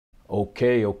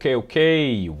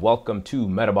Okay. Welcome to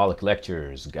Metabolic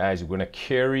Lectures. Guys, we're going to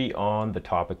carry on the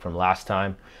topic from last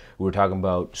time. We were talking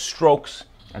about strokes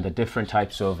and the different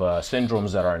types of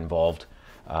syndromes that are involved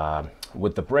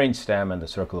with the brainstem and the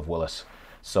circle of Willis.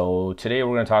 So today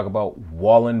we're going to talk about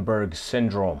Wallenberg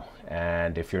syndrome.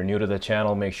 And if you're new to the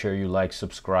channel, make sure you like,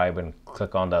 subscribe, and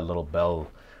click on that little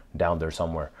bell down there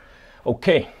somewhere.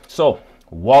 Okay, so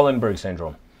Wallenberg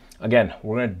syndrome. Again,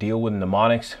 we're going to deal with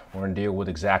mnemonics. We're going to deal with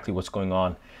exactly what's going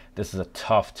on. This is a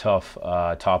tough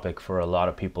topic for a lot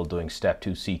of people doing step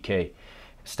 2 CK,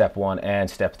 step 1 and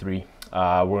step 3.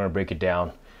 We're going to break it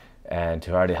down and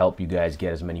try to help you guys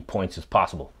get as many points as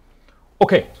possible.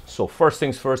 Okay, so first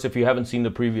things first, if you haven't seen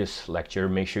the previous lecture,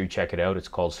 make sure you check it out. It's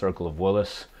called Circle of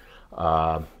Willis,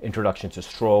 Introduction to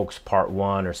Strokes, Part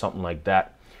 1 or something like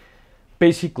that.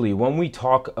 Basically, when we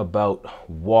talk about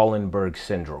Wallenberg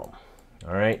syndrome,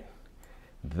 all right,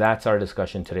 that's our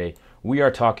discussion today. We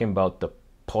are talking about the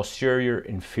posterior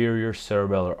inferior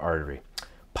cerebellar artery,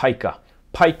 pica.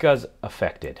 Pica's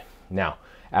affected. Now,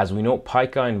 as we know,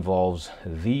 pica involves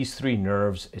these three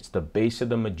nerves. It's the base of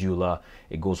the medulla.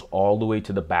 It goes all the way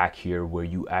to the back here where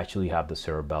you actually have the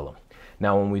cerebellum.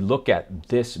 Now, when we look at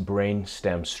this brain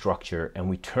stem structure and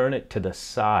we turn it to the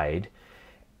side,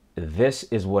 this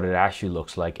is what it actually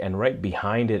looks like, and right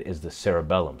behind it is the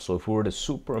cerebellum. So if we were to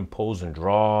superimpose and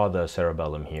draw the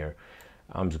cerebellum here,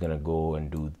 I'm just going to go and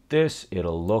do this.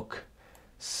 It'll look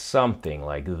something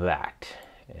like that.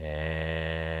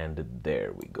 And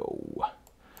there we go.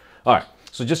 All right,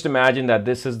 so just imagine that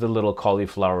this is the little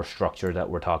cauliflower structure that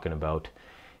we're talking about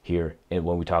here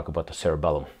when we talk about the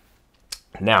cerebellum.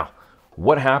 Now,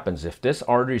 what happens if this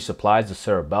artery supplies the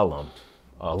cerebellum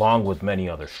along with many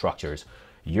other structures?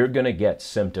 You're going to get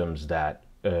symptoms that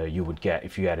you would get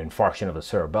if you had infarction of the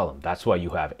cerebellum. That's why you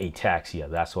have ataxia.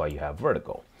 That's why you have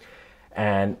vertigo.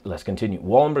 And let's continue.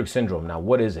 Wallenberg syndrome. Now,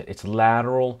 what is it? It's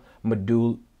lateral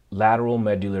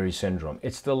medullary syndrome.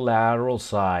 It's the lateral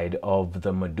side of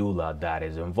the medulla that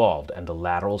is involved. And the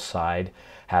lateral side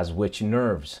has which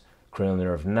nerves? Cranial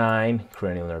nerve 9,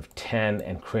 cranial nerve 10,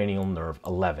 and cranial nerve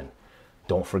 11.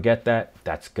 Don't forget that.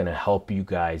 That's going to help you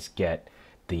guys get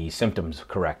the symptoms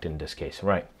correct in this case,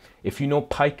 right? If you know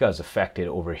pica is affected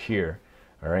over here,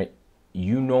 all right,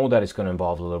 you know that it's going to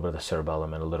involve a little bit of the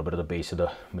cerebellum and a little bit of the base of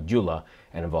the medulla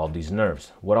and involve these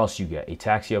nerves. What else you get?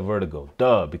 Ataxia, vertigo.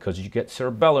 Duh, because you get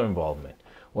cerebellar involvement.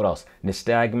 What else?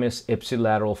 Nystagmus,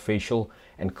 ipsilateral facial,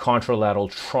 and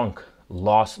contralateral trunk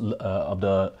loss of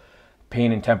the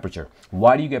pain and temperature.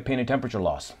 Why do you get pain and temperature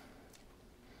loss?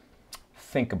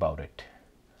 Think about it.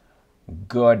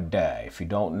 Good. If you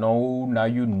don't know, now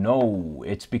you know.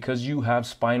 It's because you have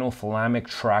spinal thalamic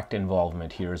tract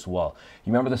involvement here as well.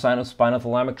 You remember the spinal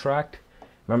thalamic tract?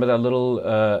 Remember that little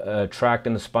tract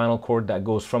in the spinal cord that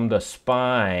goes from the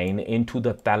spine into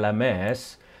the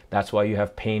thalamus? That's why you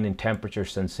have pain and temperature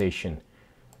sensation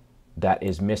that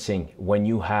is missing when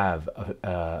you have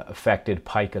affected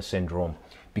pica syndrome,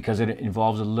 because it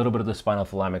involves a little bit of the spinal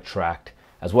thalamic tract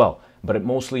as well. But it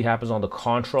mostly happens on the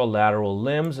contralateral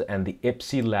limbs and the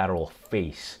ipsilateral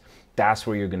face. That's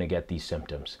where you're going to get these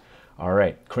symptoms. All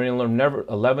right, cranial nerve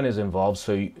 11 is involved,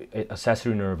 so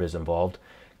accessory nerve is involved.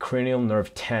 Cranial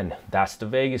nerve 10, that's the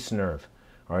vagus nerve.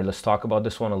 All right, let's talk about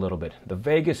this one a little bit. The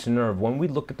vagus nerve, when we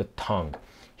look at the tongue,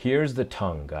 here's the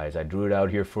tongue, guys. I drew it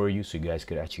out here for you so you guys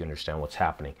could actually understand what's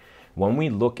happening. When we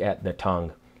look at the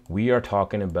tongue, we are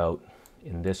talking about,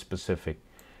 in this specific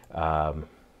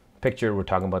picture, we're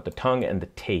talking about the tongue and the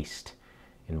taste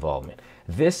involvement.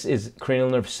 This is cranial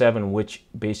nerve 7, which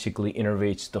basically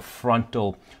innervates the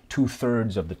frontal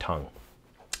 2/3 of the tongue.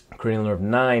 Cranial nerve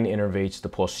 9 innervates the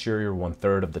posterior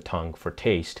 1/3 of the tongue for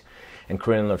taste, and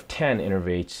cranial nerve 10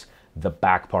 innervates the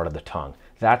back part of the tongue.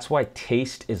 That's why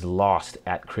taste is lost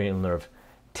at cranial nerve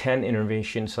 10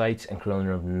 innervation sites and cranial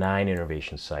nerve 9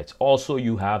 innervation sites. Also,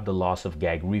 you have the loss of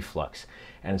gag reflux.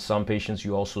 And in some patients,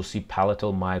 you also see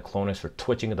palatal myoclonus or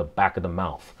twitching of the back of the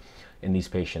mouth in these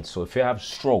patients. So if you have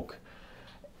stroke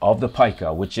of the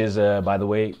pica, which is, by the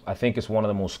way, I think it's one of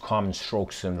the most common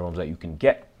stroke syndromes that you can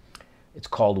get. It's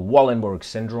called Wallenberg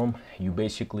syndrome. You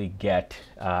basically get,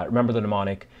 remember the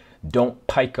mnemonic, don't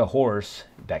pike a horse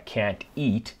that can't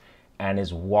eat and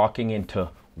is walking into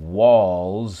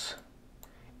walls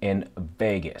in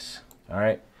Vegas. All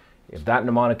right, if that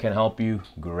mnemonic can help you,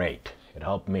 great. It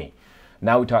helped me.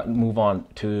 Now we move on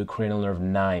to cranial nerve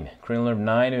 9. Cranial nerve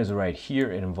 9 is right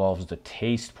here. It involves the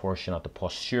taste portion of the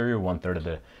posterior 1/3 of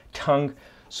the tongue.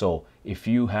 So if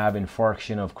you have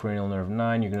infarction of cranial nerve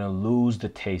 9, you're going to lose the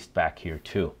taste back here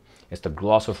too. It's the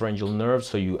glossopharyngeal nerve,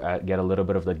 so you get a little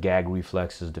bit of the gag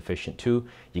reflex is deficient too.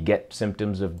 You get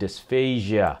symptoms of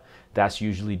dysphagia. That's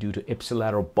usually due to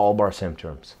ipsilateral bulbar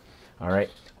symptoms. All right.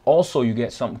 Also, you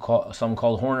get something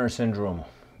called Horner syndrome.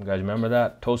 You guys remember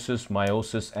that? Ptosis,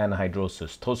 meiosis, and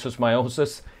hydrosis. Ptosis,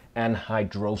 meiosis, and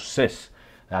hydrosis.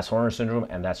 That's Horner syndrome,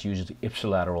 and that's usually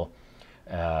ipsilateral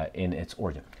in its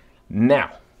origin.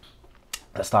 Now,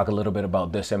 let's talk a little bit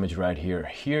about this image right here.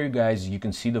 Here, guys, you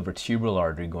can see the vertebral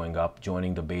artery going up,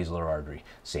 joining the basilar artery.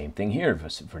 Same thing here,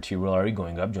 vertebral artery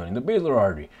going up, joining the basilar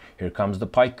artery. Here comes the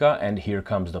pica, and here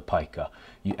comes the pica.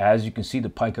 As you can see, the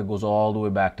pica goes all the way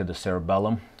back to the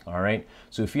cerebellum, all right?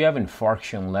 So if you have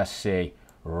infarction, let's say,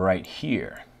 right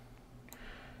here,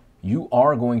 you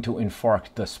are going to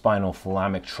infarct the spinal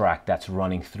thalamic tract that's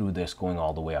running through this, going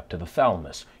all the way up to the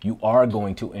thalamus. You are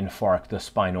going to infarct the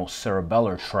spinal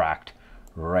cerebellar tract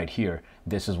right here.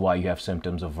 This is why you have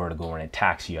symptoms of vertigo and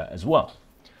ataxia as well.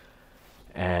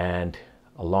 And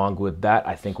along with that,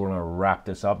 I think we're going to wrap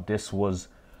this up. This was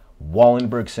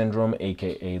Wallenberg syndrome,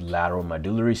 aka lateral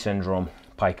medullary syndrome.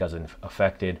 Pica's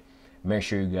affected. Make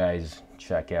sure you guys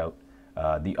check out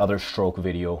the other stroke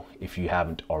video if you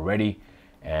haven't already,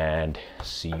 and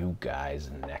see you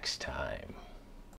guys next time.